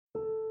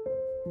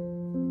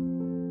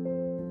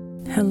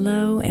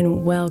Hello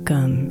and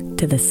welcome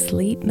to the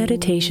Sleep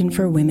Meditation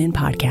for Women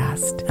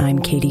podcast. I'm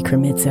Katie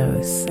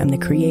Kremitzos. I'm the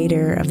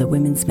creator of the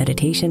Women's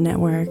Meditation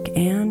Network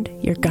and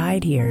your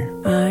guide here.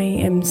 I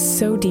am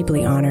so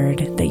deeply honored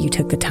that you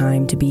took the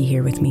time to be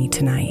here with me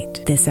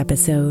tonight. This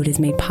episode is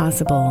made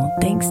possible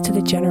thanks to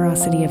the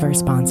generosity of our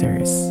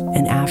sponsors.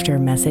 And after a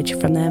message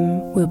from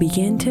them, we'll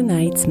begin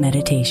tonight's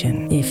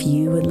meditation. If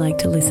you would like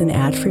to listen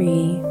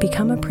ad-free,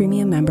 become a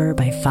premium member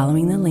by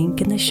following the link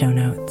in the show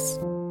notes.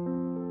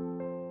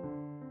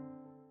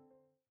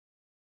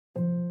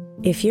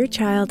 If your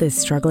child is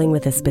struggling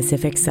with a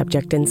specific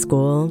subject in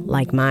school,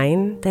 like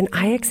mine, then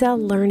IXL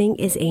Learning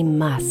is a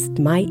must.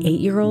 My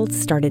 8-year-old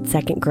started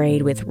second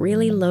grade with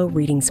really low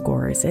reading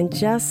scores and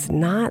just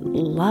not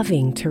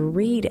loving to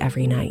read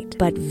every night.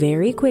 But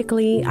very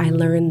quickly, I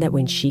learned that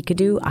when she could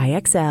do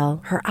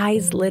IXL, her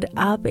eyes lit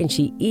up and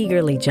she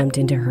eagerly jumped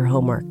into her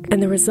homework.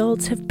 And the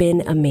results have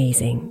been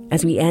amazing.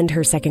 As we end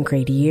her second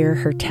grade year,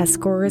 her test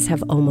scores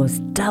have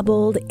almost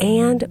doubled,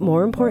 and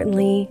more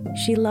importantly,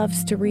 she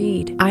loves to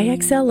read.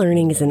 IXL Learning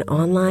is an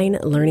online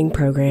learning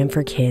program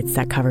for kids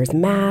that covers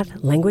math,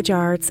 language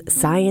arts,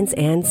 science,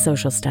 and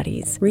social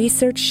studies.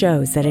 Research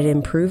shows that it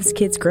improves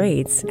kids'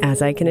 grades,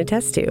 as I can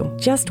attest to.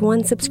 Just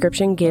one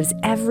subscription gives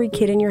every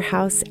kid in your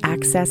house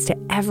access to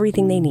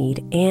everything they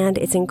need, and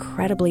it's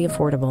incredibly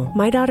affordable.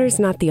 My daughter's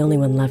not the only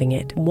one loving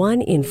it.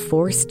 1 in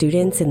 4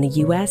 students in the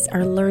U.S.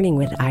 are learning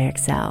with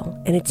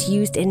IXL, and it's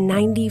used in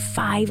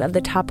 95 of the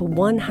top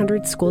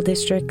 100 school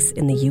districts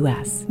in the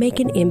U.S.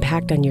 Make an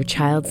impact on your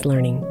child's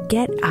learning.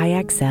 Get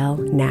IXL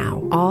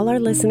now. All our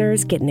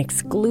listeners get an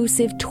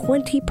exclusive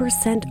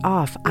 20%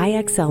 off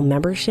IXL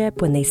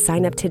membership when they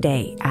sign up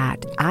today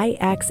at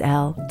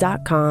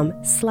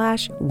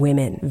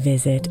IXL.com/women.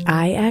 Visit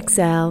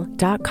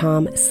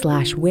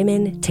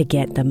IXL.com/women to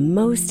get the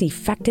most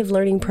effective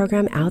learning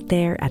program out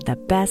there at the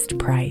best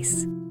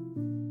price.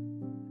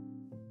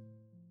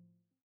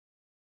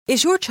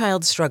 Is your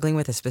child struggling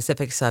with a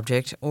specific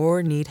subject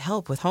or need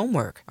help with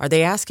homework? Are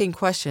they asking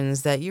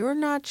questions that you're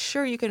not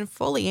sure you can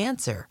fully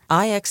answer?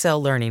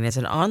 IXL Learning is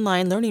an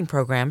online learning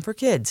program for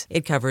kids.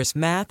 It covers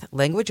math,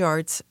 language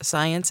arts,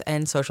 science,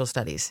 and social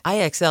studies.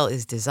 IXL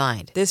is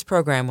designed. This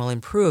program will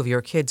improve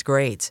your kids'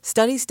 grades.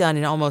 Studies done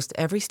in almost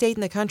every state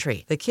in the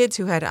country. The kids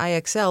who had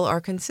IXL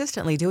are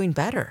consistently doing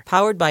better.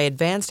 Powered by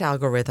advanced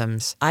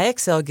algorithms,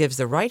 IXL gives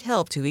the right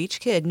help to each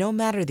kid no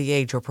matter the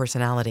age or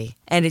personality.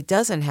 And it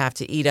doesn't have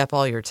to eat up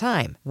all your time.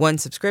 One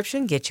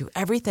subscription gets you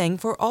everything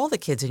for all the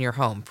kids in your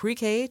home,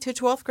 pre-K to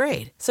 12th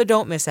grade. So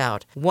don't miss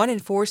out. 1 in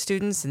 4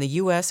 students in the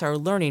U.S. are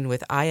learning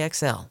with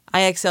IXL.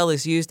 IXL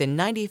is used in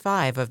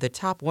 95 of the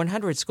top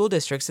 100 school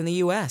districts in the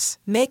U.S.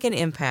 Make an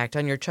impact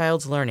on your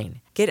child's learning.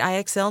 Get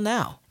IXL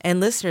now. And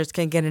listeners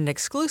can get an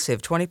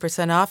exclusive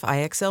 20% off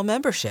IXL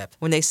membership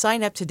when they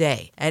sign up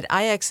today at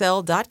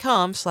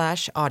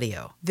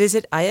IXL.com/audio.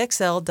 Visit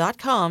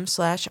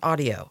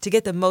IXL.com/audio to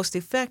get the most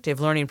effective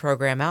learning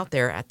program out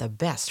there at the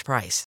best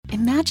price.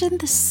 Imagine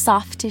the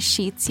softest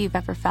sheets you've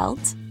ever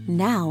felt.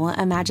 Now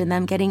imagine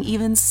them getting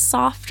even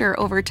softer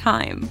over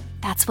time.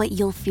 That's what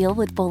you'll feel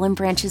with Boll &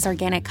 Branch's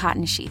organic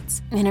cotton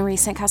sheets. In a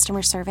recent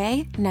customer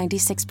survey,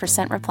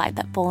 96% replied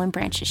that Boll &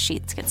 Branch's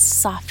sheets get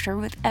softer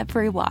with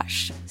every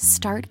wash.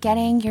 Start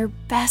getting your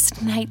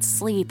best night's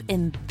sleep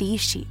in these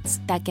sheets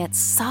that get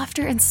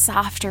softer and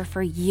softer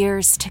for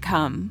years to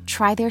come.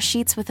 Try their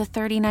sheets with a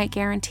 30-night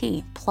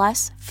guarantee,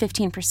 plus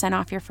 15%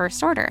 off your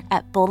first order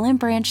at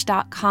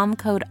bollandbranch.com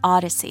code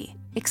Odyssey.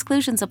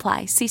 Exclusions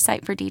apply. See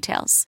site for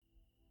details.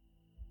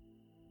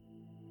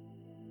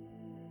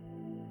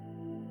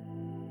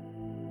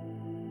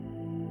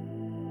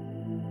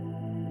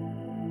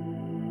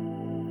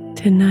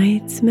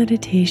 Tonight's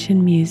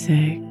meditation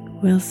music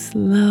will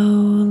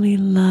slowly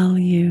lull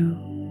you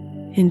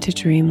into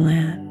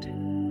dreamland.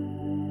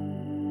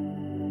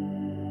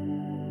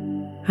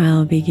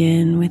 I'll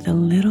begin with a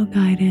little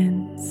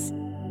guidance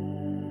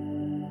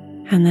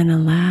and then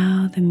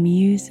allow the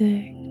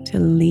music to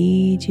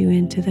lead you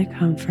into the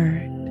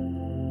comfort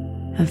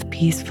of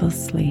peaceful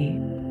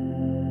sleep.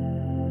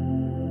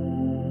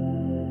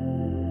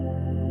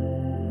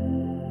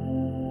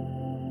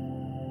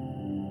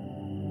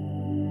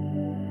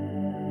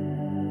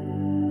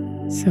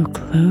 So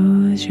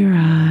close your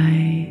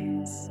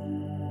eyes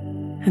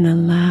and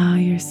allow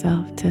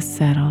yourself to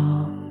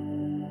settle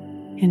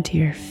into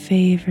your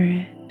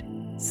favorite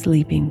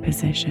sleeping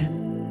position.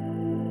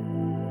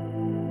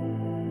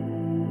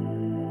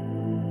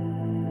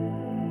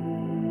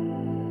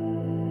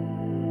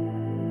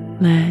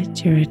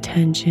 Let your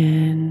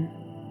attention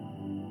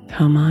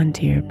come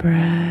onto your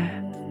breath.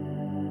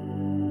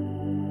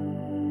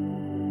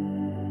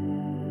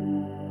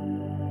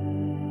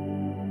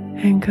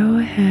 And go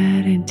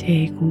ahead and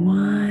take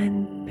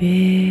one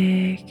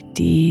big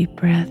deep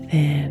breath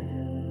in,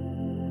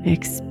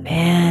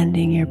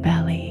 expanding your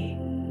belly,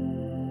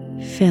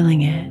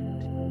 filling it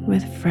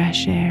with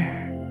fresh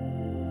air.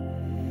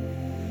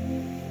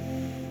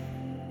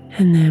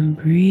 And then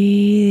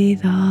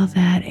breathe all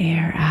that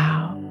air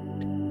out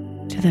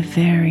to the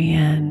very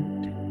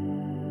end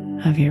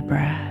of your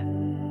breath.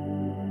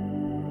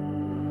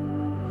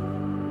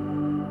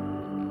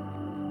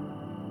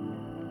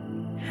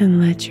 And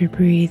let your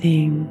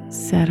breathing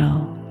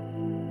settle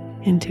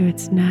into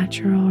its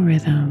natural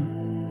rhythm.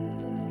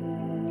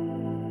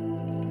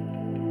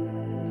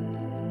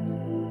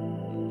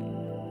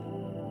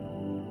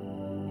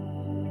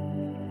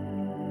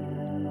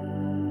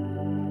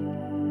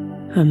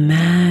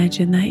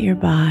 Imagine that your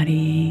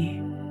body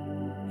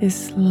is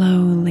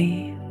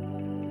slowly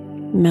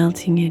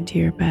melting into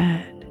your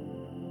bed.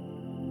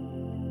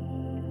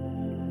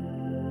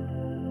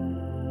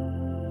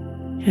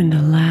 And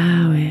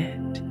allow it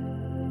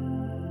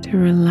to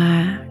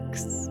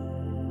relax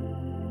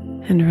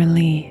and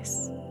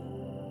release.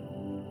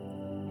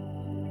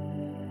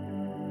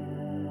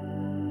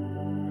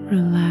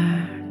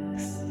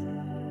 Relax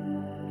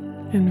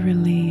and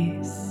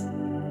release.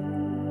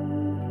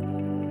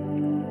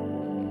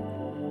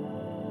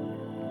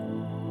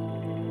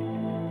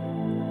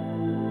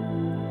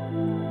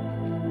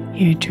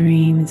 Your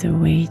dreams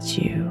await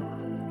you,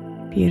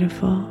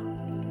 beautiful.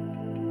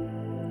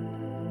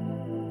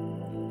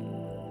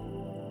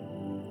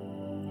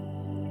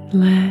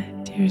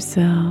 Let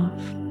yourself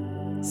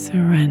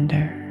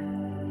surrender.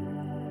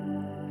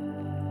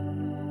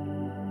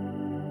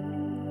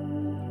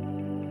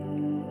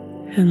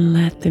 And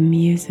let the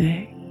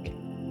music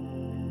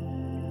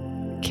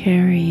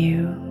carry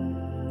you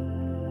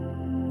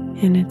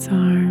in its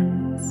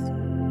arms.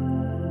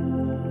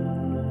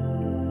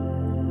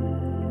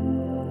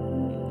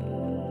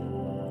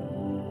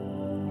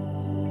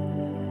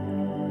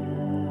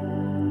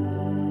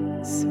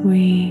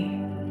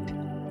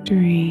 Sweet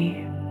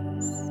dreams.